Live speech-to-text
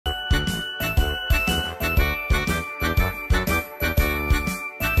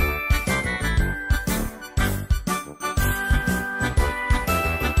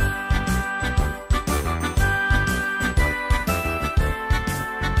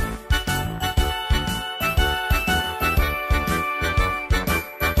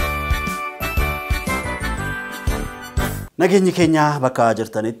Nageenyi keenya bakka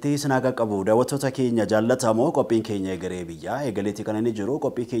jirtanitti sinaaqa qabu daawwattoota keenya jaallatamoo qophiin keenya Egeree Biyyaa eegaleetti kan inni jiru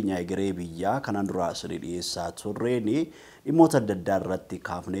qophii keenya Egeree Biyyaa kanaan dura asirrii dhiyeessaa turreeni dhimmoota adda addaa irratti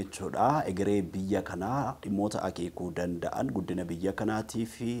kaafnee jechuudha. Egeree biyya kanaa dhimmoota akeekuu danda'an guddina biyya kanaatii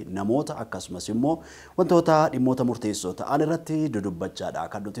fi namoota akkasumas immoo wantoota dhimmoota murteessoo ta'an irratti dudubbachaadha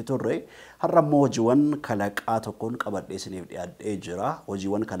kan nuti turre. Har'a immoo hojiiwwan kalaqaa tokkoon qabadhee isiniif dhiyaadhee jira.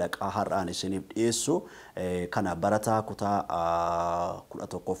 Hojiiwwan kalaqaa har'aan isiniif dhiyeessu kana barataa kutaa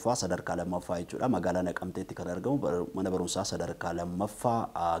 11ffaa sadarkaa 2ffaa jechuudha. Magaalaa Naqamteetti kan argamu mana barumsaa sadarkaa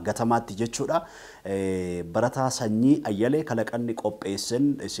 2ffaa gatamaatti jechuudha. Barataa sanyii ayyalee kalaqanni qopheessan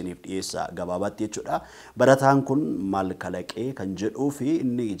isiniif dhiyeessa gabaabaatti jechuudha. Barataan kun maal kalaqee kan jedhuu fi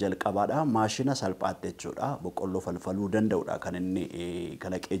inni jalqabaadha maashina salphaatti jechuudha. Boqqolloo falfaluu danda'udha kan inni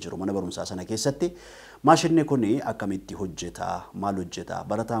kalaqee jiru mana barumsaa sana keessatti. Maashinni kun akkamitti hojjeta? Maal hojjeta?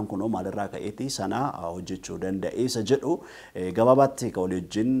 Barataan kun maalirraa ka'eeti sana hojjechuu danda'e isa jedhu gabaabaatti ka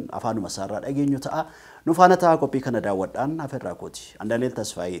waliin afaanuma isaarraa dhageenyu ta'a. Nu faana ta'a qophii kana daawwadhaan afirraa kooti. Andaaleel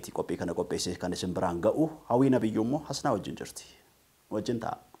Tasfaayeeti qophii kana qopheessee kan isin biraan ga'u. Hawwiin Abiyyuu immoo Hasnaa wajjin jirti. Wajjin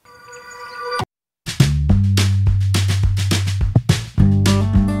ta'a.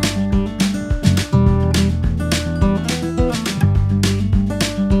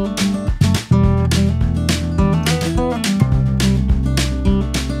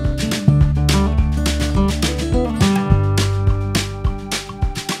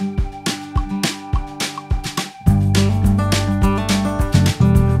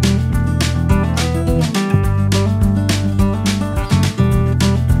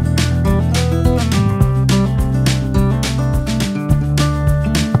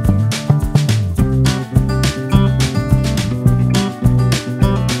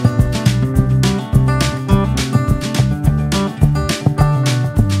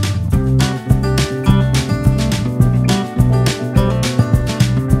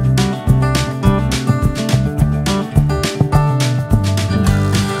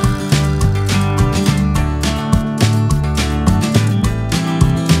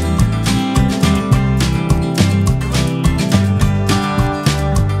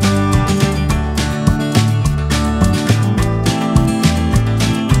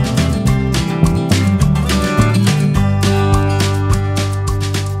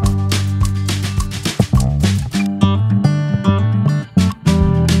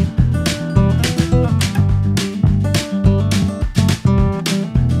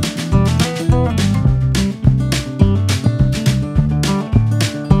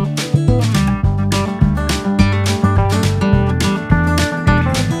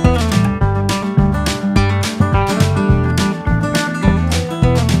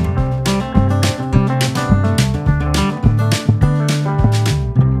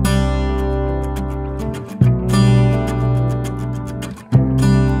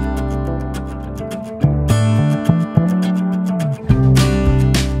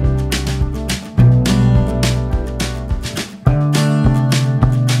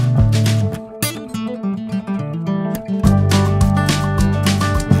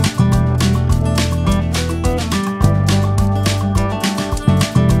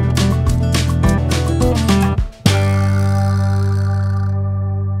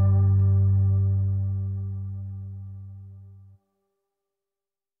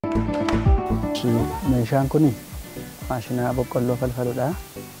 Meeshaan kun maashina boqqolloo falfaluudha.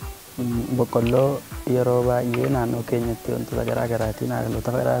 Boqqolloo yeroo baay'ee naannoo keenyatti wantoota garaa garaatiin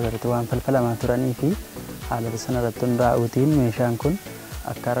haalota garaa garaatti waan falfalamaa turanii fi haalota sana irratti hundaa'uutiin meeshaan kun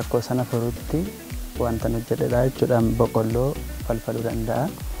akka rakkoo sana furuutti wanta hojjetedha jechuudha. Boqqolloo falfaluu danda'a.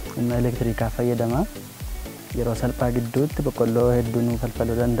 Humna elektirikaa fayyadama. Yeroo salphaa gidduutti boqqolloo hedduu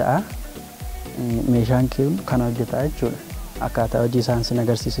falfaluu danda'a. Meeshaan kun kan hojjeta jechuudha. Akkaataa hojii isaan sin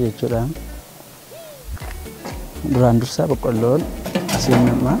agarsiisu jechuudha. Duraan dursa boqqolloon asiin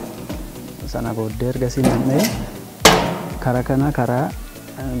nama sana booddee erga asiin nam'ee karaa kana karaa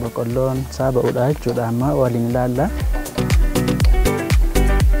boqqolloon isaa ba'uudha jechuudha. Amma waliin ilaalla.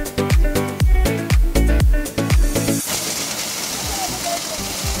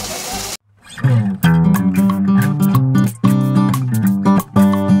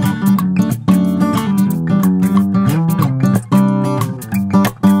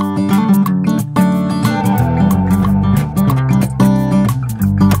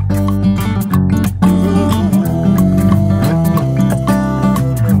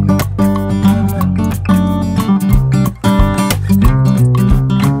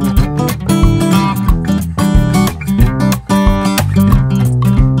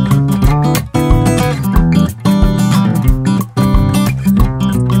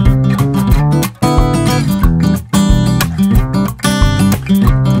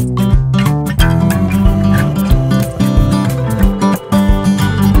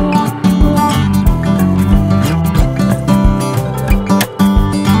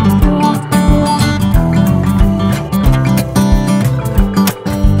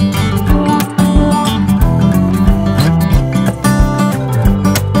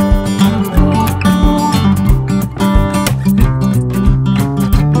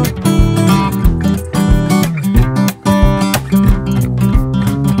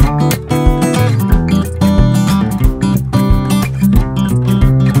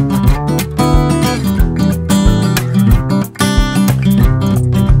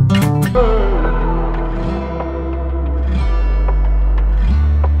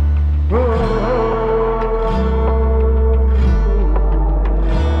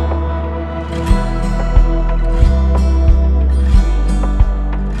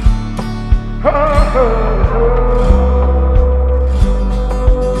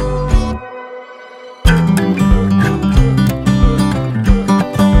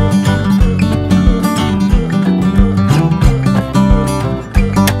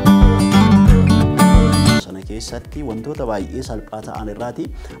 wantoota baay'ee salphaa ta'an irraati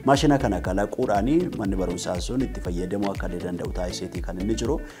maashina kana kalaquudhaani manni barumsaa sun itti fayyadamuu akka danda'u taasiseeti kan inni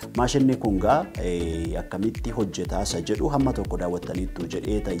jiru. Maashinni kun gaa akkamitti hojjetaa isa jedhu hamma tokko daawwattaniittu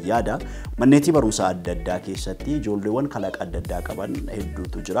jedhee yaada. Manneetii barumsaa adda addaa keessatti ijoolleewwan kalaqa adda addaa qaban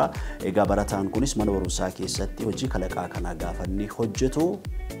hedduutu jira. Egaa barataan kunis mana barumsaa keessatti hojii kalaqaa kana gaafanni hojjetu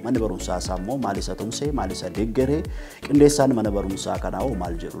manni barumsaa isaa immoo maal isa tumsee maal isa deeggaree qindeessaan mana barumsaa kanaa hoo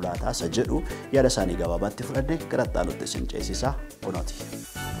maal jedhu laata isa jedhu yaada isaanii gabaabaatti fudhadhee gara xaalutti isin ceesisa kunooti.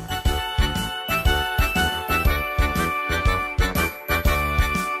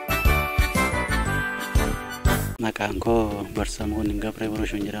 Maqaan koo Barsamoo Ningabree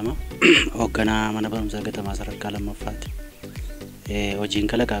Boroshoon jedhama. Hoogganaa mana barumsaa gatamaa sadarkaa lammaffaati. Hojiin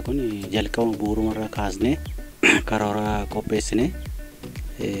kalaqaa kun jalqaba bu'uurumarraa kaasnee karoora qopheessine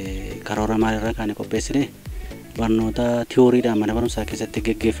karoora maalirraa kaane qopheessine barnoota tiyooriidhaan mana barumsaa keessatti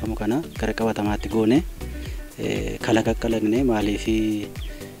gaggeeffamu kana gara qabatamaatti goone kalaqa kalaqne maaliif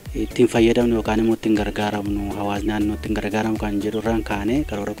ittiin fayyadamnu yookaan immoo ittiin gargaaramnu hawaasni naannoo ittiin gargaaramu kan jedhurraan kaane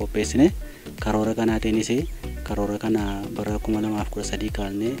karoora qopheessine karoora kanaatiinis karoora kana bara 2013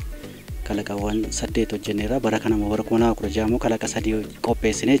 kaasne kalaqawwan 8 hojjenneerra bara kana immoo bara 2016 immoo kalaqa 3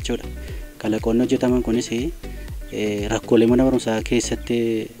 qopheessine jechuudha. Kalaqoonni hojjetaman kunis rakkoolee mana barumsaa keessatti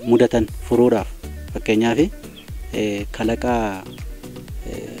mudatan furuudhaaf fakkeenyaaf kalaqa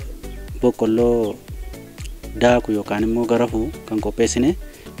boqqolloo daaku yookaan immoo garafuu kan qopheessine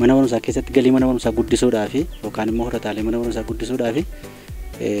mana barumsaa keessatti galii mana barumsaa guddisuudhaaf yookaan immoo horataalee mana barumsaa guddisuudhaaf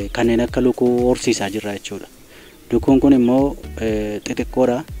kanneen akka lukuu horsiisaa jirra jechuudha. Lukuun kun immoo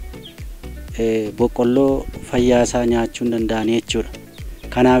xixiqqoodha. Boqqolloo fayyaa isaa nyaachuu hin danda'anii jechuudha.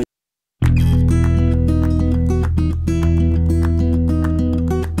 Kanaaf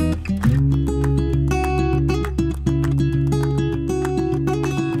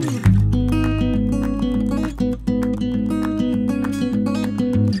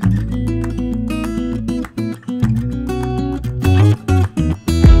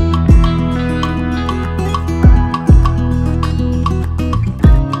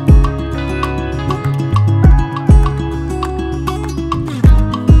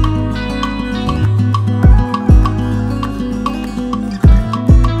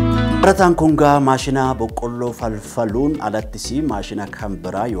Barataan kun gaa maashina boqqolloo falfaluun alattisi maashina kan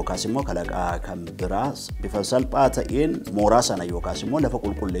biraa yookaas immoo kalaqaa kan biraa bifa salphaa ta'een mooraa sana yookaas immoo lafa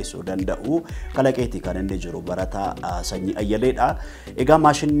qulqulleessuu danda'u kalaqeeti kan inni jiru barataa Sanyii Ayyaleedha. Egaa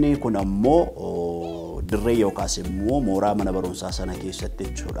maashinni kun ammoo dirree yookaas immoo mooraa mana barumsaa sana keessatti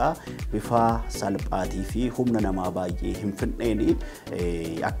jechuudha bifa salphaatii fi humna namaa baay'ee hin fidneeni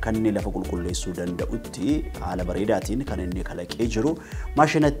akka inni lafa qulqulleessuu danda'utti haala bareedaatiin kan inni kalaqee jiru.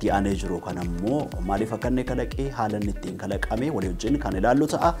 Maashinatti aanee jiru kan ammoo maaliif akka inni kalaqee haala inni ittiin kalaqame walii wajjin kan ilaallu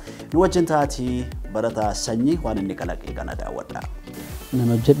ta'a. Nu wajjin taati barataa Sanyii waan inni kalaqee kana daawwadha. Nan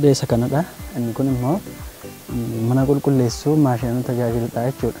hojjedhe isa kanadha. Inni kun immoo mana qulqulleessuu maashina tajaajiludha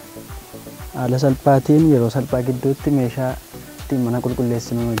jechuudha. Haala salphaatiin yeroo salphaa gidduutti meeshaa ittiin mana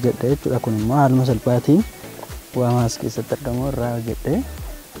qulqulleessinu hojjedhe jechuudha. Kun immoo haaluma salphaatiin waa maas keessatti argamu irraa hojjedhe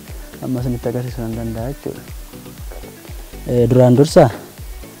amma isinitti agarsiisuu nan danda'a jechuudha. Duraan dursa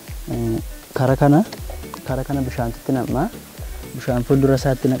karaa kana bishaantitti namma bishaan fuuldura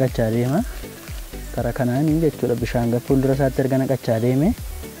isaatti naqachaa deema. Karaa kanaan jechuudha bishaan fuuldura isaatti erga naqachaa deeme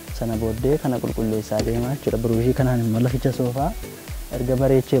sana booddee kana qulqulleessaa deema jechuudha. Biruushii kanaan immoo laficha soofaa erga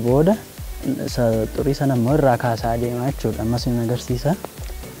bareechee booda xurii sana immoo irraa kaasaa deema jechuudha. Ammas ni agarsiisa.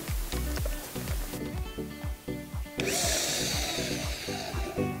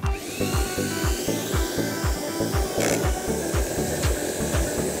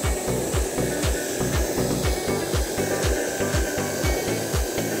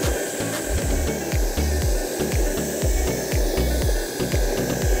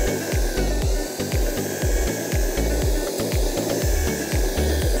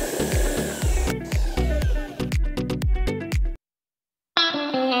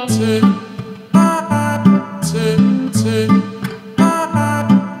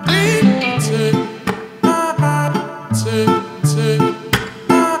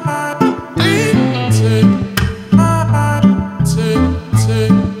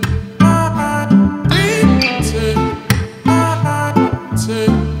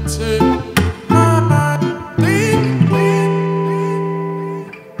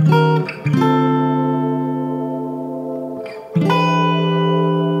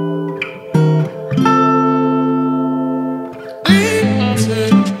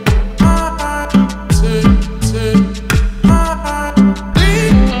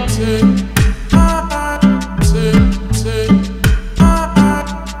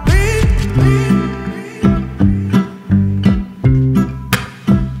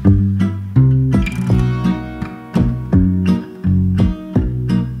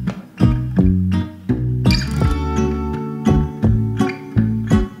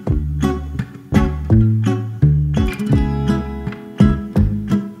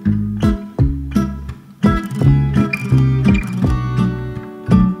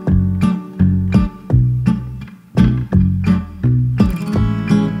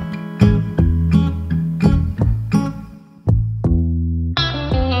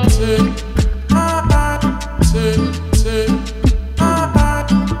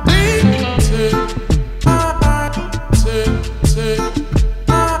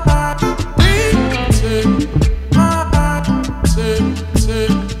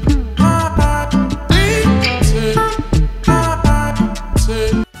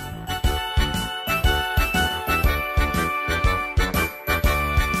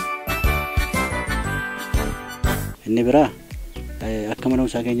 Inni biraa akka mana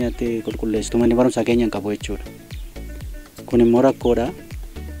barumsaa keenyaatti qulqulleessitu manni barumsaa keenya hin qabu jechuudha. Kun immoo rakkoodha.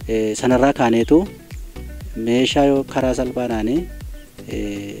 Sanarraa kaaneetu meeshaa karaa salphaadhaan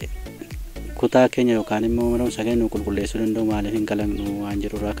kutaa keenya yookaan immoo mana barumsaa keenya qulqulleessuu danda'u maaliif hin kalaqnu waan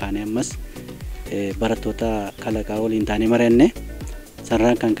jedhurraa kaanee ammas barattoota kalaqaa waliin taanee mari'anne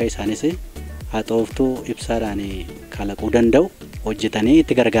sanarraan kan ka'e isaanis haxooftuu ibsaadhaan kalaquu danda'u hojjetanii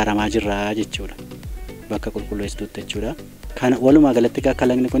itti gargaaramaa jirra jechuudha. Bakka qulqulleessituutti jechuudha. Kan walumaa galatti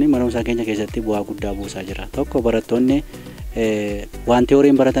kalaqni kun mana barumsaa keenya keessatti bu'aa guddaa buusaa jira. Tokko barattoonni waan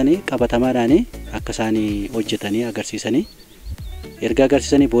teoriin baratanii qabatamaadhaan akka isaan hojjetanii agarsiisanii erga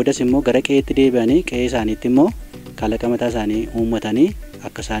agarsiisanii boodas immoo gara qe'eetti deebi'anii qe'ee isaaniitti immoo kalaqa mataa isaanii uummatanii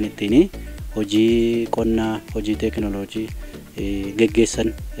akka isaan ittiin hojii qonnaa, hojii teekinooloojii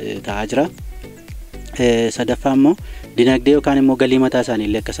geggeessan ta'aa jira. Sadaffaa immoo dinagdee yookaan immoo galii mataa isaanii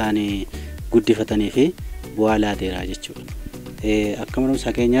illee akka isaan guddifatanii fi bu'aa laateera jechuudha. Akka mana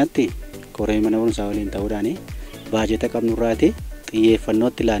barumsaa keenyaatti koree mana barumsaa waliin ta'uudhaan baajeta qabnurraati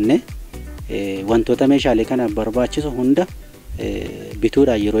xiyyeeffannootti laannee wantoota meeshaalee kana barbaachisu hunda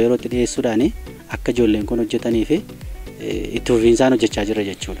bituudhaan yeroo yerootti dhiyeessuudhaan akka ijoolleen kun hojjetanii fi itti fufiinsaan hojjechaa jira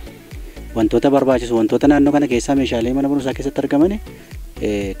jechuudha. Wantoota barbaachisu wantoota naannoo kana keessaa meeshaalee mana barumsaa keessatti argaman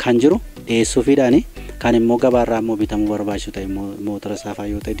kan jiru dhiyeessuufiidhaan kan immoo gabaarraa immoo bitamuu barbaachisu ta'e motora saafaa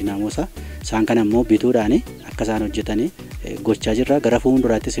yoo ta'e dinaamosaa isaan kana immoo bituudhaan akka isaan hojjetanii gochaa jirra. Gara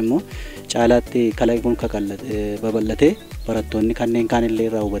fuulduraattis immoo caalaatti kalaqni kun babal'atee barattoonni kanneen kaanillee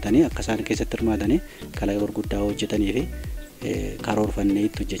irraa hubatanii akka isaan keessatti hirmaatanii kalaqa gurguddaa hojjetanii fi karoorfannee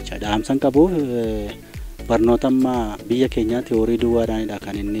itti hojjechaa dhaamsan qabuuf barnoota ammaa biyya keenyaa teorii duwwaadhaanidha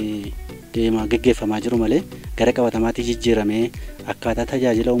kan inni deemaa geggeeffamaa jiru malee gara qabatamaatti jijjiiramee akkaataa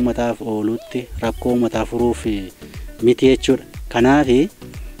tajaajila uummataaf ooluutti rakkoo uummataa furuuf miti jechuudha. Kanaaf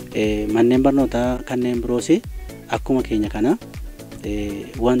manneen barnootaa kanneen biroos akkuma keenya kana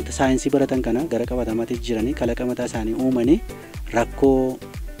wanta saayinsii baratan kana gara qabatamaatti jijjiiranii kalaqa mataa isaanii uumanii rakkoo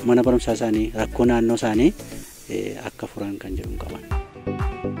mana barumsaa isaanii rakkoo naannoo isaanii akka furan kan jedhu qaban.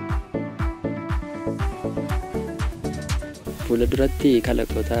 Fuula duratti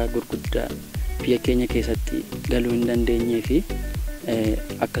kalaqoota gurguddaa biyya keenya keessatti galuu hin dandeenyee fi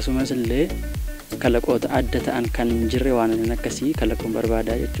akkasumas illee kalaqoota adda ta'an kan jirre waan akkasii kalaquun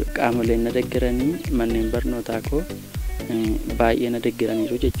barbaadaa jechuudha. Qaamoleen na deeggaranii manneen barnootaa koo baay'ee na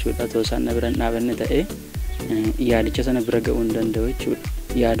deeggaraniiru jechuudha. Otoo isaan na bira hin dhaabanne ta'ee yaadicha sana bira ga'uu hin danda'u jechuudha.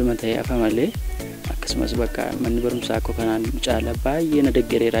 Yaaduma ta'ee hafa malee akkasumas bakka manni barumsaa koo kanaan caala baay'ee na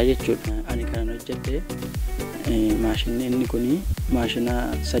deeggareera jechuudha. Ani kanan hojjedhe maashinni inni kuni maashina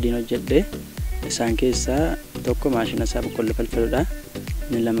 3 hojjedhe. Isaan keessaa tokko maashina isaa boqqolloo falfaluudha.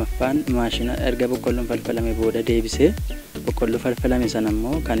 Inni lammaffaan maashina erga boqqolloon falfalame booda deebisee boqqolloo falfalame sana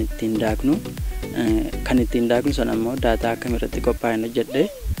immoo kan ittiin daaknu sana immoo daataa akkamirratti qophaa'an hojjedhe.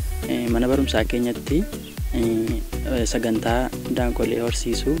 Mana barumsaa keenyatti sagantaa daankolee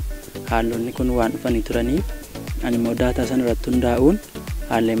horsiisuu haalonni kun waan dhufanii turaniif ani immoo daataa sana irratti hundaa'uun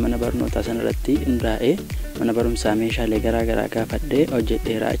haalleen mana barnootaa sana irratti hundaa'ee mana barumsaa meeshaalee garaa garaa gaafadhee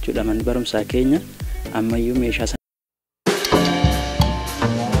hojjedheera jechuudha. Manni barumsaa keenya ammayyuu meeshaa sana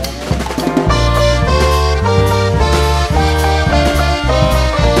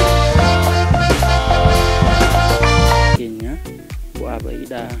keenya bu'aa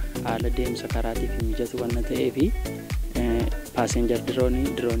bayiidhaa haala deemsa karaatiif mijatu waan ta'eef paasenjar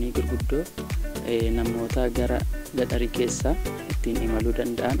diroonii gurguddoo namoota gara gadarii keessaa ittiin imaluu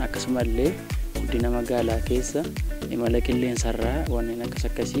danda'an akkasumallee guddina magaalaa keessa imala qilleensarraa wanneen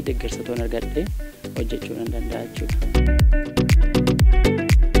akkasii deeggarsa toon argadhee hojjechuu nan danda'a jechuudha.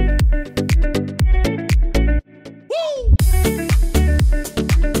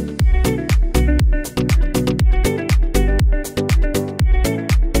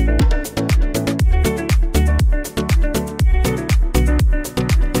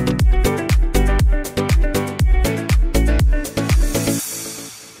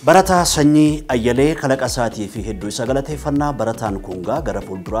 Barataa sanyii ayyalee kalaqa isaatii fi hedduu isa galateeffannaa barataan kungaa gara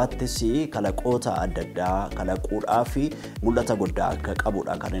fuulduraattis kalaqoota adda addaa kalaquudhaa fi mul'ata guddaa akka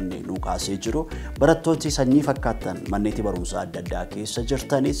qabudha kan inni nu kaasee jiru. Barattooti sanyii fakkaatan manneetii barumsaa adda addaa keessa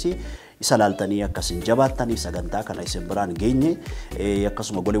jirtanis isa laaltanii akkasin jabaatanii sagantaa kana isin biraan geenye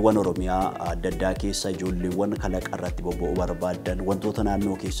akkasuma goleewwan Oromiyaa adda addaa keessa ijoolleewwan kalaqa irratti bobba'uu barbaadan wantoota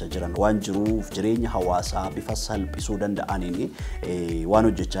naannoo keessa jiran waan jiruuf jireenya hawaasaa bifa salphisuu danda'aniin waan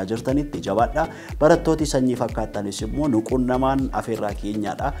hojjechaa jirtanitti jabaadha. Barattooti sanyii fakkaatanis immoo nuqunnamaan afeerraa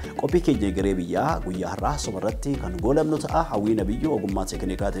keenyaadha. Qophii keenya Egeree Biyyaa guyyaa har'aa sumarratti kan goolabnu ta'a. Hawwiina biyyoo ogummaa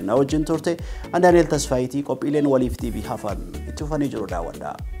teeknikaatiin na wajjin turte. Daani'eel Tasfaayitii qophiileen Waliif TV hafan itti fufanii jiru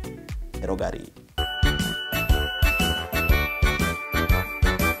daawwadhaa. Yeroo gaarii.